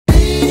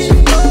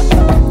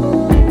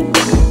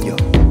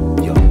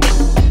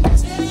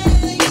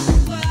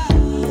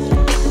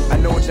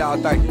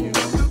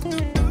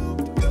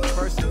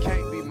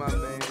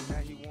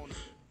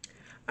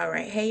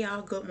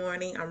y'all, good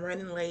morning. I'm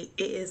running late.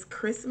 It is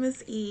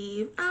Christmas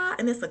Eve,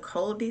 and it's a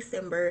cold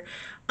December.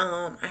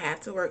 I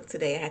had to work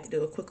today. I had to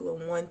do a quick little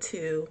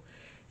 1-2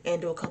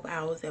 and do a couple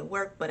hours at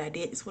work, but I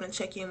did just want to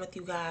check in with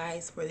you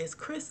guys for this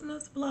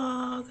Christmas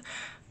vlog.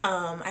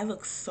 I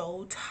look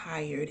so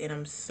tired and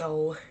I'm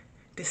so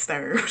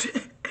disturbed.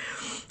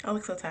 I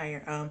look so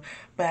tired,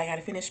 but I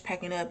gotta finish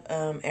packing up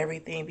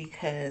everything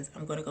because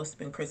I'm gonna go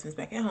spend Christmas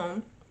back at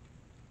home.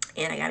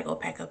 And I gotta go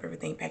pack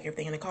everything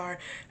in the car.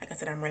 Like I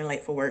said, I'm running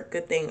late for work.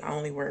 Good thing I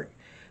only work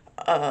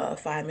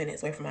 5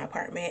 minutes away from my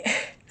apartment.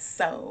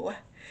 So,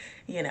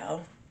 you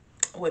know,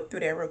 whip through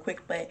there real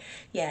quick. But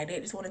yeah, I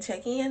did just want to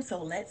check in.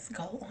 So let's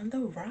go on the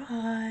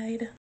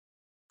ride.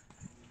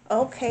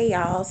 Okay,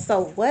 y'all.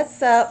 So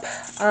what's up?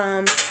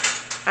 I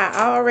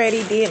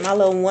already did my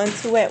little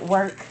 1-2 at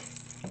work.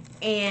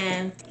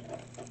 And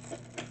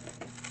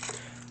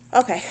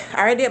okay, I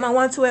already did my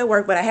 1-2 at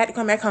work, but I had to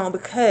come back home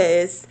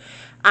because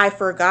I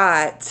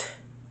forgot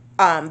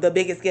the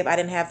biggest gift. I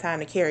didn't have time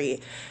to carry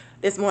it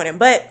this morning.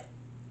 But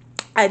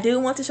I do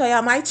want to show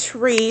y'all my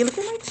tree. Look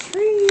at my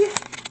tree.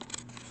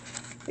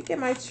 Look at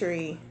my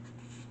tree.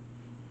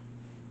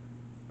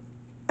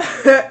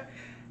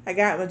 I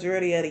got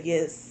majority of the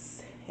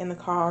gifts in the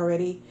car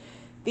already.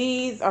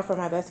 These are for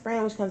my best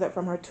friend, which comes up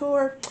from her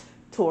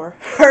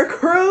her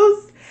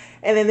cruise.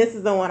 And then this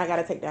is the one I got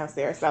to take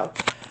downstairs. So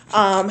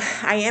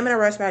I am in a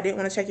rush, but I didn't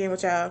want to check in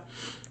with y'all.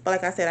 But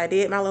like I said, I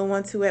did my little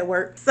 1-2 at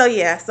work. So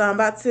yeah, so I'm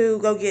about to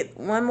go get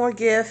one more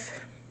gift,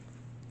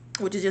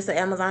 which is just an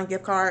Amazon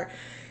gift card,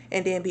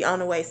 and then be on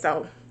the way.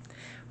 So,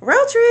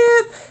 road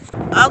trip.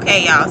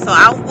 Okay, y'all, so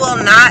I will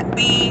not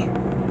be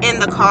in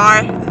the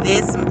car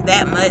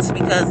that much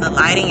because the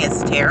lighting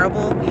is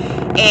terrible.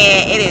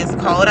 And it is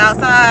cold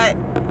outside.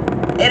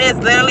 It is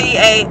literally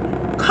a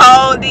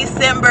cold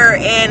December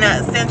in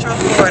Central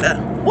Florida.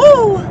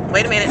 Woo!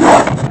 Wait a minute.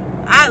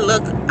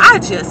 I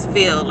just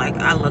feel like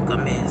I look a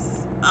mess.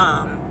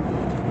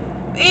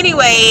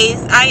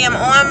 Anyways, I am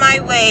on my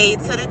way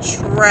to the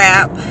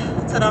trap,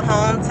 to the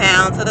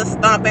hometown, to the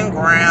stomping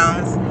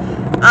grounds.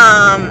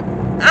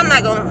 I'm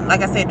not gonna,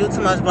 like I said, do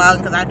too much vlogging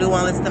because I do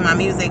want to listen to my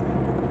music.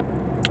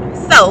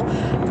 So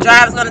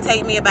drive is gonna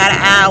take me about an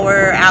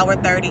hour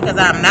 30, because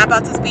I'm not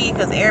about to speed,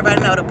 because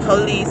everybody know the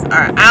police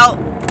are out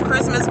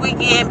Christmas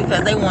weekend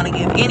because they want to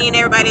give any and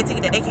everybody a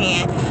ticket that they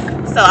can.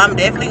 So I'm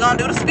definitely gonna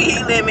do the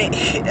speed limit.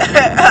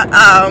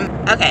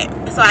 Okay,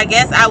 so I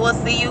guess I will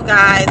see you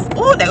guys.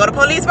 Oh, there go the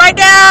police right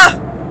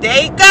there.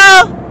 There you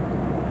go.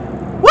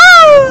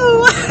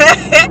 Woo!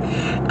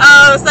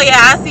 So yeah,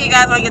 I'll see you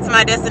guys when I get to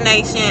my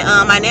destination.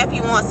 My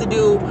nephew wants to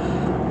do,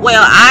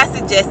 well, I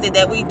suggested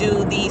that we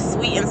do the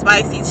sweet and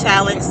spicy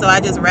challenge, so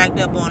I just racked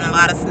up on a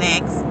lot of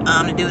snacks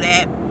to do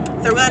that.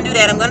 So we're gonna do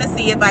that. I'm gonna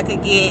see if I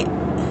could get,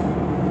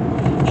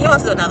 he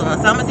wants to do another one,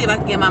 so I'm gonna see if I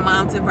can get my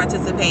mom to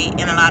participate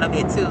in a lot of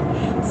it too.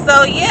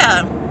 So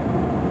yeah,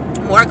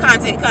 more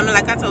content coming,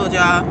 like I told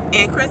y'all.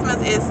 And Christmas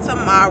is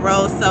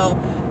tomorrow, so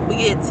we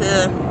get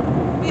to,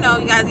 you know,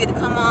 you guys get to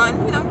come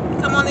on, you know,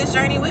 come on this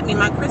journey with me,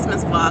 my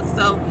Christmas vlog.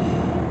 So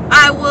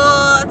I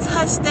will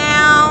touch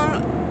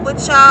down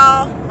with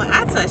y'all when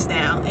I touch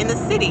down in the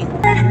city.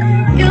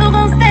 You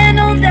gon' stand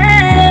on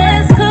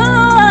that, that's cool.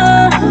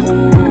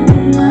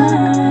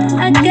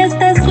 I guess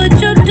that's what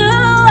you do.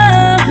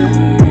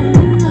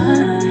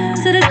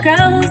 To the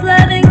girl who's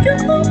loving you.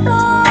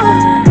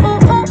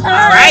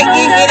 Alright,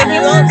 get it if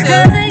you want to.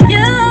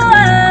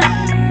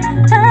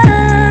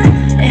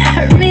 It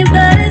hurt me,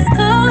 but it's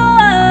cool.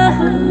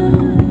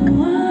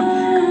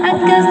 I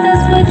guess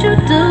that's what you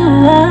do.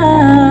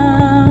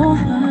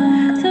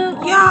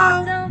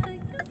 Y'all.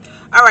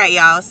 Alright,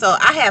 y'all. So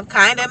I have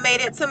kind of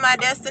made it to my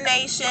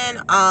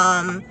destination.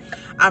 I'm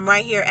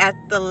right here at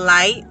the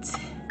light.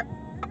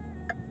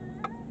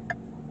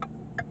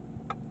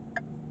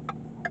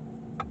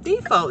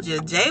 These folks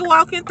just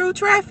jaywalking through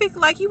traffic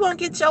like you won't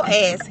get your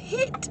ass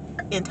hit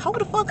and towed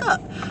the fuck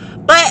up.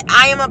 But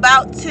I am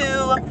about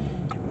to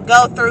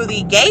go through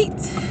the gate,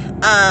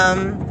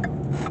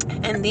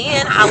 and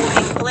then I will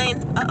be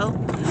pulling. Ooh,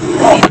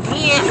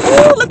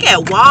 look at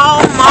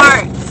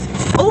Walmart.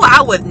 Oh,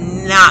 I would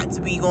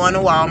not be going to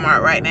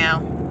Walmart right now.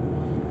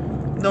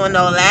 Doing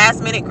no last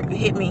minute,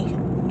 hit me.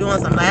 Doing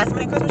some last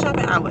minute Christmas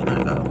shopping. I would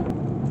not go.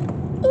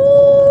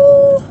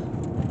 Ooh.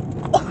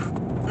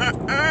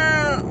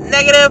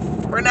 Negative,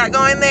 we're not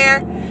going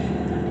there.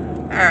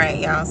 All right,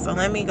 y'all, so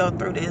let me go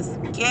through this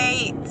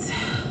gate.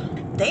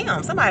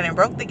 Damn, somebody done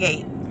broke the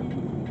gate.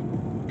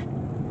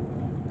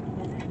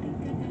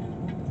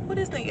 What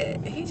is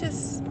nigga? He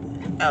just,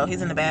 oh,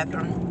 he's in the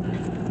bathroom.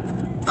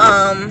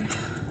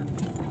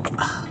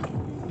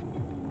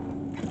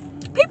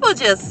 People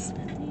just,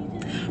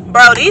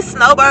 bro, these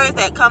snowbirds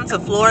that come to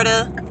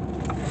Florida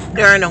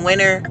during the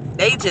winter,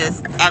 they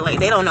just act like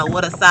they don't know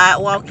what a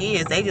sidewalk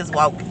is. They just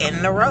walk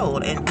in the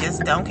road and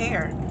just don't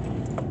care.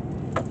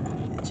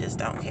 Just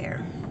don't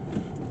care.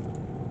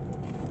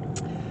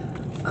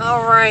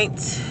 All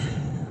right,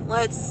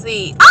 let's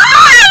see.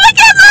 Oh, look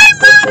at my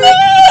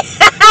mommy!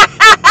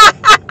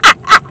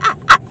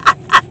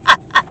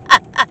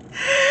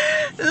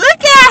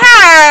 Look at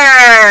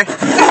her.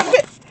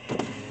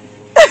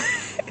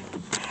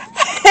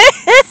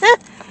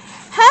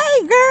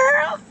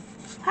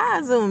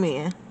 I zoom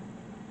in.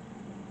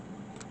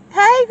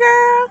 Hey,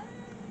 girl.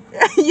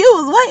 You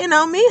was waiting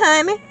on me,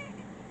 honey.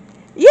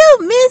 You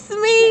miss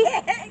me.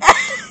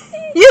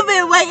 You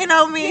been waiting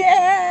on me.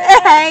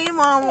 Yeah. Hey,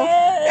 mama.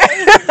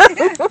 Hey.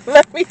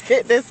 Let me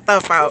get this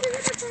stuff out.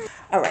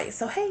 All right,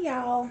 so hey,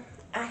 y'all.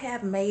 I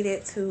have made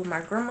it to my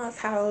grandma's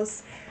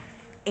house,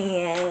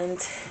 and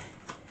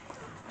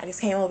I just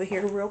came over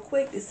here real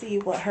quick to see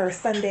what her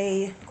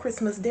Sunday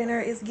Christmas dinner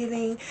is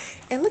giving.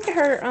 And look at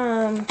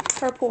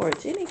her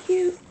porch. Isn't it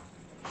cute?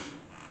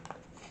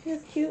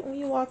 It's cute when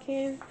you walk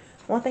in.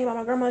 One thing about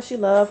my grandma, she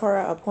loves her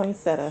a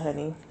poinsettia,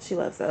 honey. She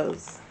loves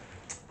those.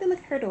 Then look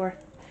at her door.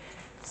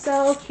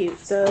 So cute,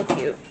 so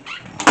cute.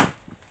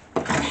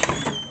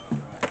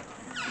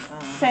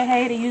 Say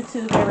hey to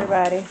YouTube,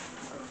 everybody.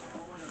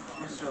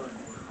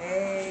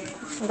 Hey.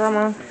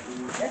 Grandma.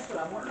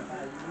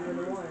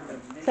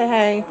 Say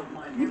hey.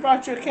 You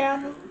brought your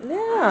camera?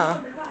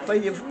 Yeah.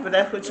 But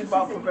that's what you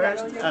bought for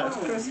birthday?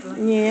 Christmas?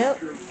 Yep.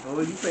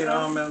 Oh, you paid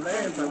all $1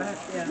 million for that?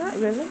 Yeah. Not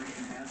really.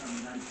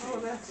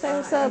 Say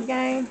what's up,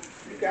 gang.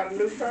 You got a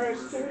new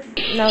purse too?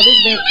 No,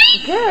 this been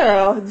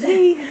girl,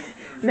 gee.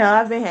 No,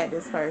 I've been had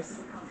this purse.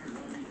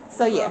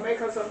 So yeah. Make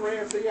her some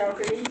bread so y'all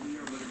can eat.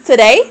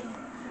 Today?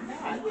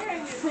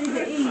 Yeah, so you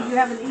can eat. You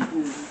haven't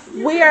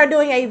eaten. We are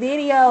doing a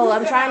video.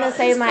 I'm trying to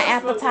save my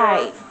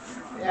appetite.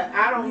 Yeah,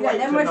 I don't wait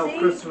till no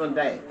Christmas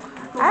Day.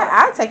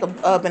 I'll take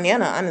a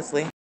banana,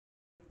 honestly.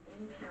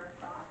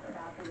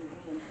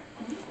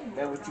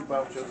 That what you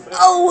bought yourself?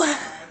 Oh,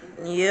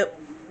 yep.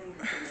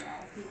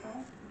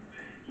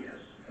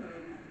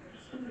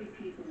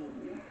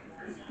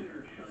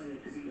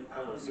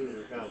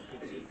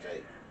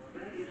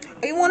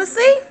 You want to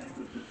see?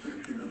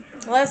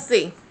 Let's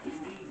see.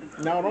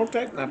 No, don't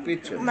take my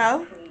picture.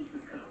 No.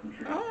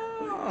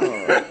 Oh,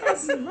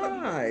 that's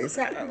nice.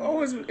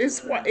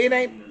 It's what it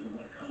ain't.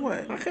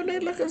 What? How come they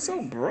looking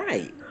so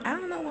bright? I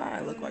don't know why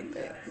I look like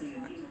that.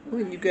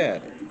 When you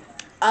got it?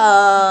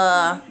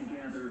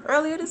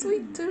 Earlier this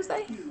week,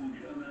 Tuesday.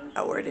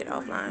 I ordered it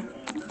offline.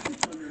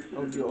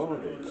 Oh, you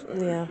ordered it?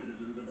 Yeah.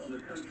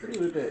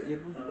 Who is that?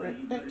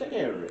 Right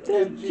there.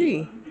 That's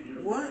G.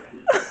 What?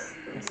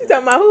 You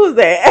talking about who's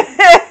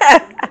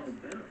that?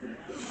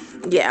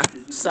 Yeah.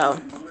 So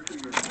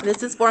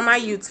this is for my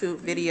YouTube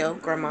video,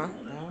 Grandma.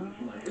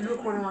 You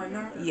recording right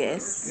now?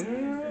 Yes.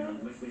 Yeah.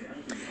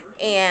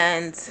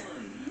 And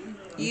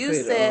you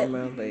said,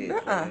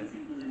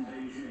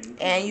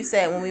 and you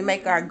said when we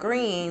make our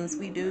greens,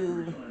 we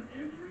do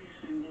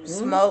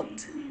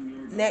smoked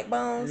neck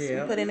bones.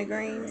 Yeah. We put in the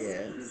greens.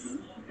 Yes.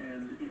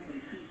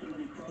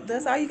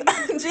 That's how you.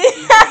 Gee,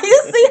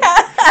 you see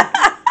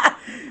how?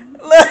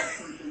 Look.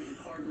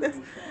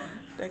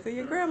 Look at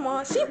your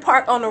grandma. She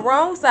parked on the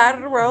wrong side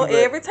of the road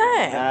every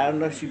time. I don't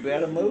know. She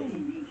better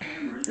move.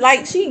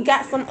 Like she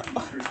got some.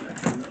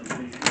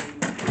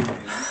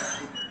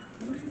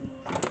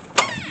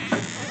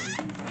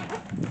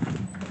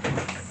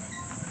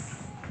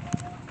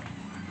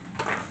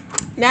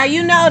 Now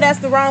you know that's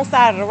the wrong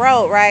side of the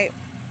road, right?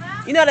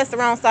 You know that's the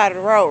wrong side of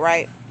the road,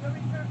 right?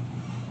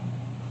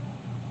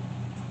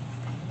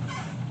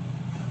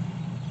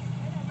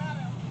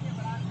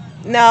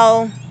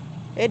 No,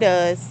 it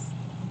does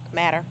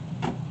matter.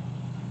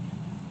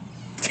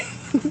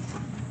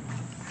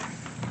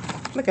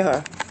 Look at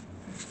her.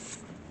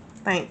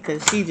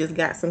 Because she just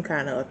got some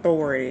kind of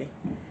authority,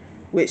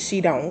 which she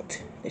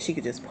don't. That she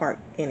could just park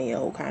any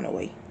old kind of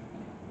way.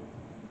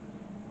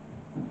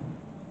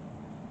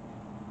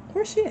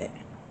 Where's she at?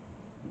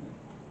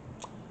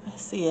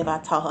 Let's see if I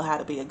taught her how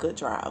to be a good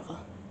driver.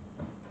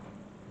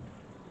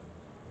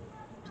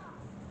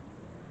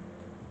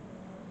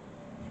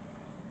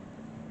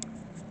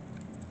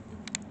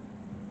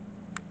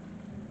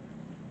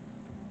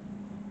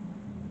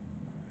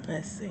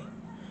 Let's see.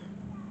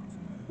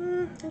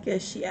 I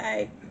guess she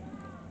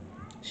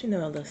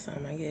know a little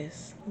something, I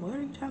guess. What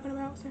are you talking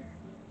about, sir?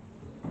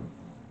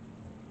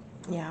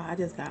 Yeah, I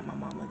just got my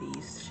mama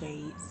these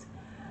shades.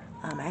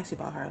 I actually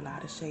bought her a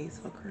lot of shades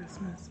for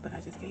Christmas, but I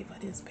just gave her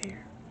this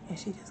pair, and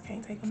she just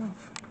can't take them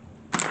off.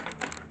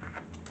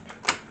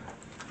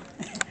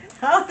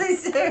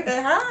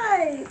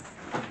 Hi.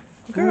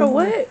 Girl,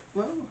 what?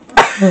 What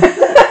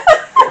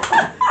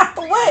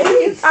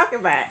are you talking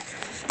about?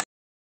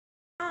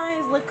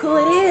 Guys, look who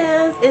it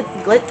is. It's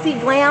Glitzy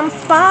Glam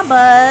Spa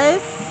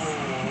Buzz.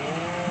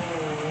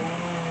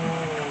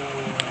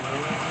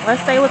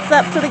 Let's say what's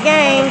up to the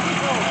gang.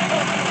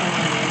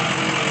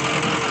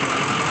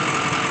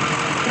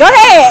 Go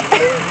ahead.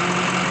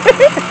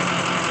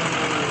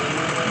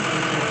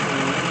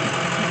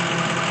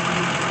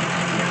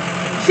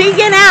 She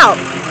getting out.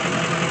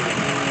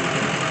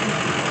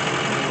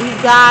 You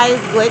guys,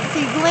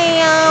 Glitzy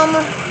Glam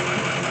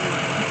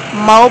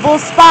Mobile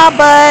Spa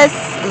Bus.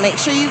 Make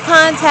sure you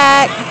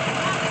contact.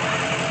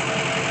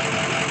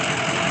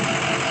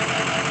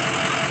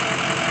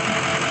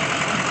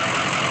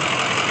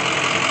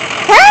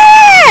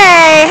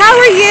 Hey, how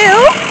are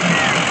you?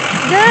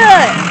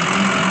 Good.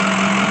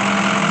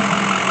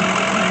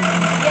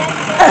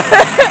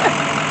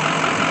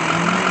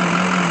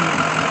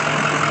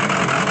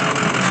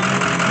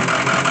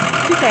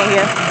 can't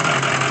hear.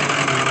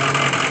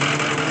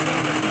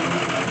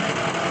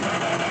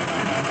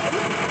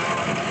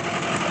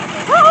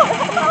 How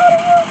old are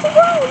you? She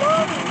grown,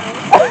 Mom.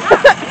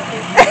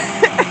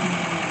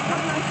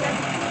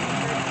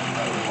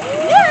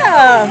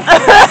 Yeah.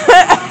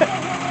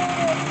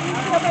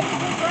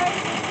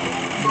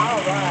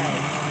 All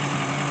right.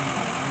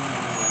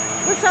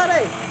 What's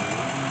Sade?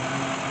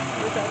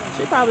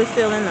 She probably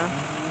still in there.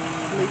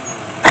 Sleep.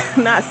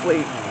 Not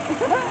sleep.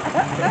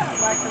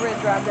 Like the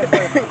red drive that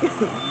way.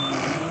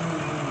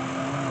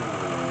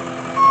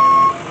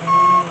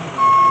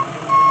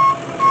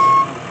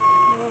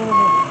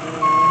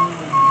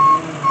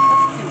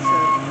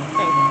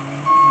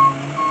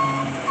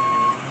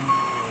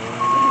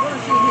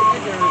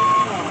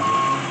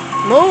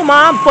 Move,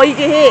 Mom, before you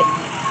get hit.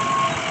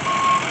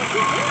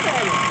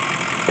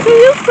 She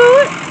used to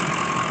it.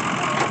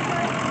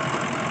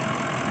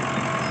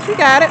 She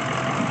got it.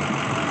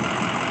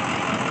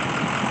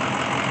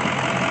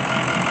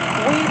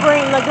 We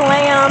bring the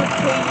glam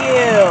to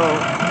you.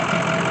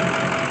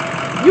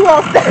 You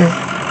won't stay.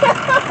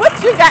 What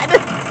you got to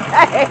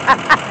say?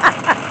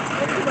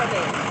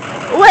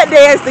 What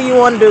dance do you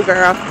want to do,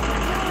 girl?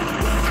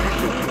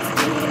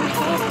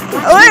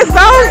 What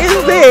song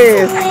is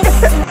this?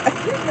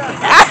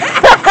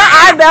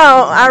 I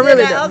don't. I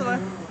really don't.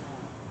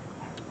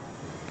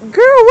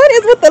 Girl, what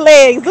is with the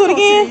legs? Do it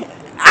again.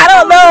 I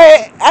don't know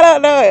it. I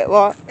don't know it.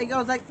 Well, it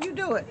goes like, you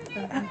do it.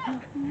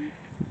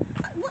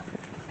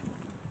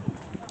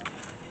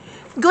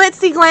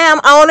 Glitzy Glam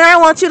owner, I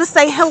want you to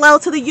say hello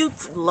to the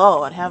youth.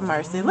 Lord have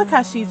mercy. Look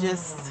how she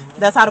just,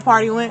 that's how the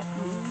party went.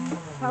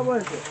 How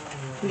was it?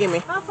 Give me.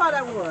 How far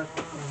that was?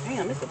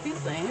 Damn, it's a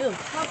pizza in here.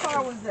 How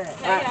far was that?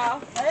 Hey,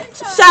 y'all. Hey,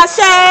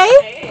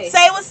 Shashay, Hey.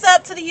 say what's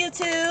up to the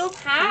YouTube.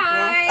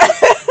 Hi.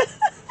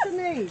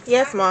 Chanese.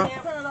 Yes, Mom.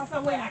 Turn it off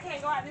that way. I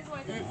can't go out this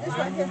way. This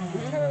right here.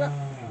 Turn it up.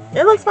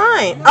 It looks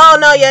fine. Oh,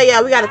 no,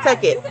 yeah, we got to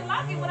tuck it. You can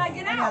lock it when I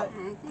get out.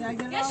 Can I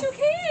get it Yes, off? you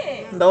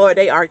can. Lord,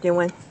 they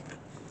arguing.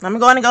 I'm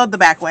going to go the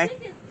back way.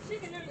 She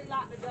can literally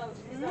lock the door.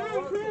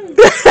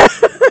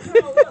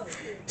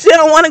 She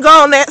don't want to go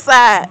on that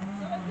side.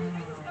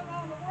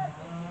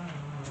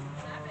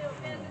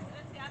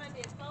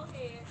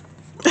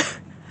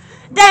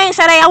 Dang,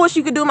 Sade, I wish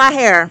you could do my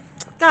hair.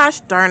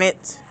 Gosh darn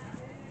it.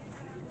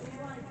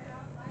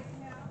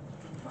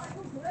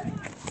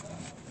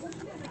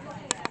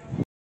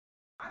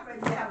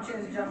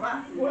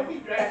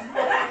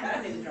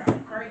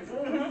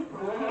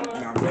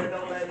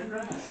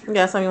 You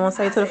got something you want to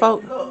say to the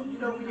folk? You know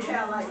when you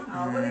have like,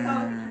 what do you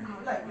call it?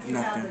 Like you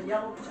have the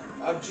yellow.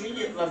 A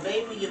junior, a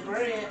baby, your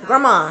bread.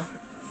 Grandma.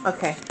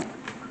 Okay.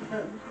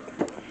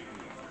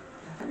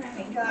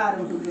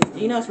 God,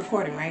 You know it's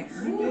recording, right?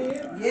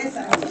 yes,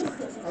 I do.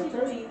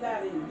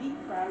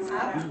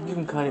 You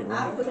can cut it, I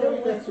right? put them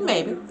in.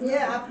 Maybe.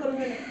 Yeah, I put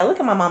them in. Look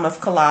at my mama's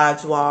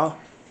collage wall.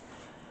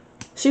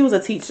 She was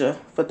a teacher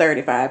for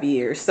 35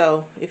 years.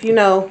 So if you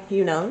know,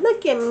 you know.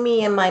 Look at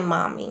me and my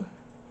mommy.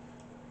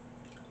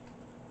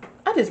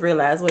 I just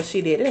realized what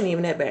she did. It ain't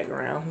even that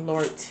background.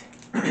 Lord.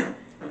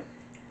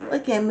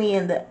 Look at me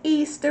and the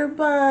Easter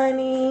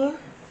Bunny.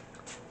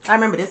 I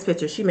remember this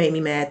picture. She made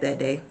me mad that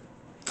day.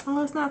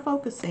 Oh, it's not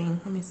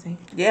focusing. Let me see.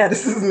 Yeah,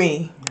 this is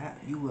me. Yeah,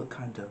 you look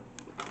kind of.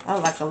 I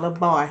was like a little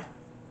boy.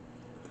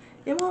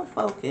 It won't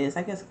focus.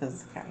 I guess because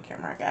it's the kind of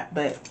camera I got.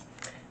 But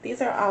these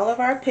are all of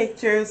our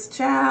pictures.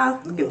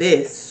 Child, look at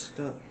this.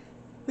 Look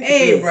at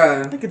Hey, this.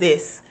 bro. Look at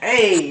this.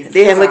 Hey.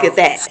 Then look at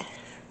that.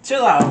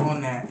 Chill out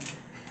on that.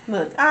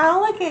 Look,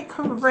 oh, look at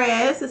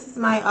Chris. This is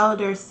my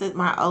only sister,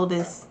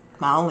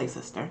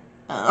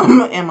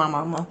 and my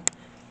mama.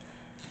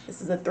 This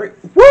is a 3.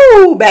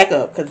 Woo! Back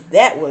up, because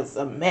that was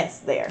a mess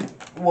there.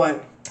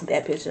 What?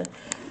 That picture.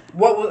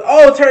 What was?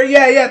 Oh, turn.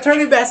 Yeah.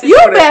 Turn it back. So You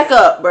show back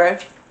up,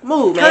 bruh.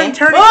 Move, man.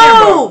 Turn the Move.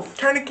 camera.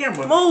 Turn the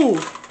camera.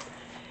 Move.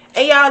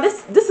 And y'all,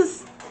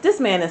 this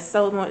man is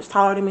so much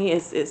taller than me.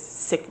 It's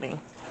sickening.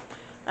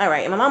 All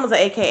right, and my mama's an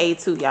AKA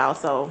too, y'all.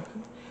 So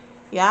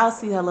y'all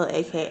see her little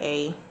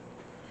AKA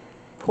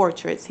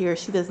portraits here.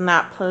 She does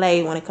not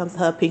play when it comes to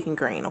her pink and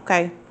green.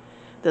 Okay,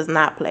 does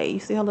not play. You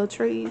see her little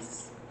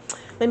trees.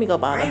 Let me go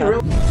bother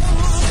her.